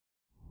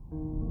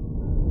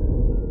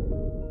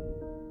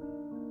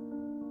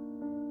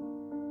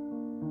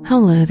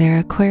Hello there,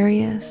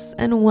 Aquarius,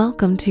 and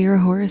welcome to your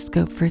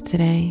horoscope for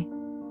today,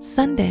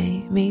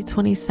 Sunday, May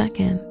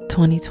 22nd,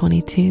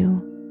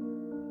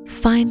 2022.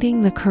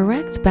 Finding the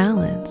correct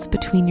balance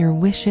between your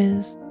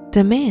wishes,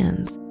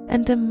 demands,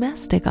 and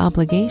domestic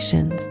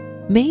obligations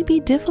may be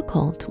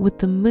difficult with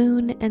the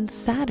moon and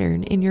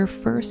Saturn in your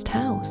first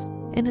house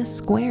in a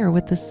square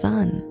with the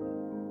sun.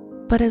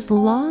 But as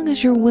long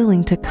as you're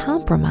willing to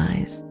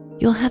compromise,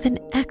 you'll have an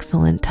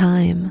excellent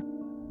time.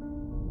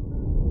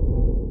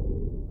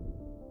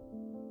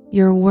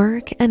 Your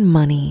work and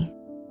money.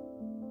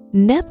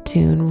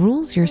 Neptune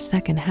rules your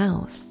second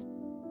house.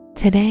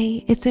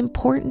 Today, it's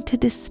important to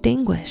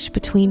distinguish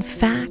between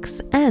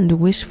facts and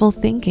wishful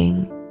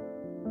thinking.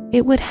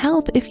 It would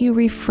help if you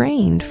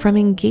refrained from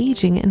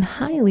engaging in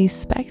highly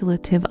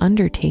speculative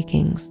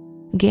undertakings,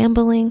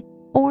 gambling,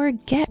 or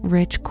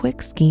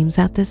get-rich-quick schemes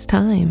at this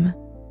time.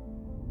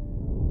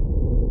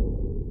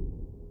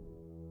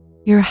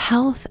 Your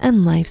health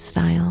and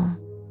lifestyle.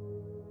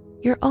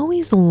 You're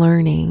always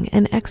learning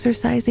and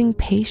exercising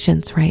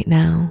patience right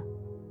now.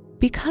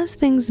 Because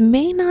things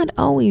may not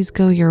always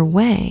go your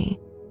way,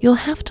 you'll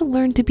have to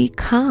learn to be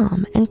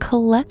calm and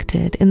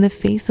collected in the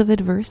face of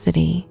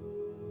adversity.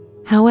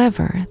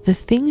 However, the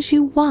things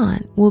you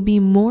want will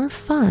be more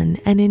fun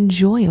and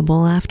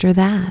enjoyable after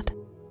that.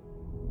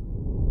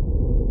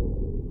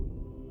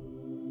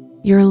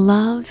 Your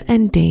love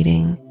and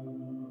dating.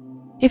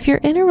 If you're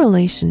in a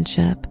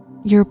relationship,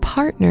 your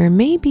partner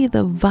may be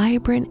the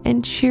vibrant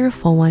and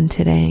cheerful one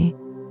today,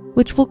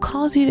 which will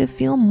cause you to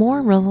feel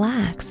more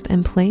relaxed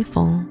and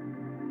playful.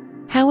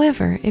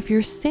 However, if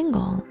you're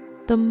single,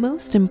 the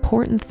most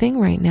important thing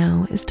right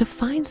now is to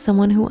find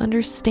someone who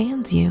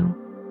understands you.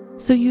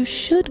 So you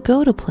should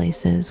go to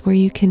places where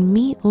you can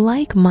meet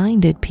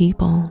like-minded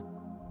people.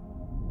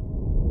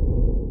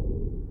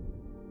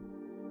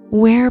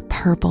 Wear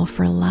purple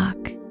for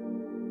luck.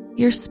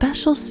 Your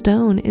special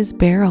stone is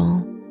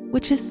beryl,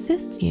 which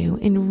assists you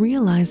in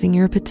realizing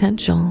your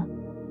potential.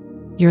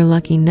 Your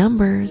lucky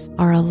numbers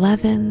are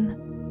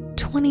 11,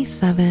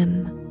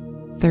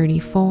 27,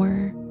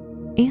 34,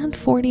 and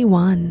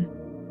 41.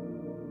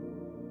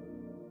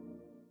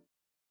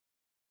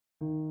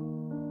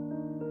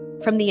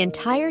 From the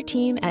entire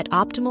team at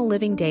Optimal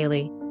Living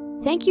Daily,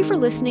 thank you for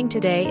listening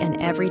today and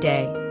every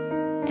day.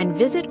 And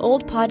visit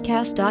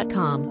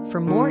oldpodcast.com for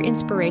more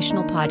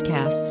inspirational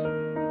podcasts.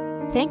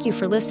 Thank you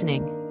for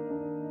listening.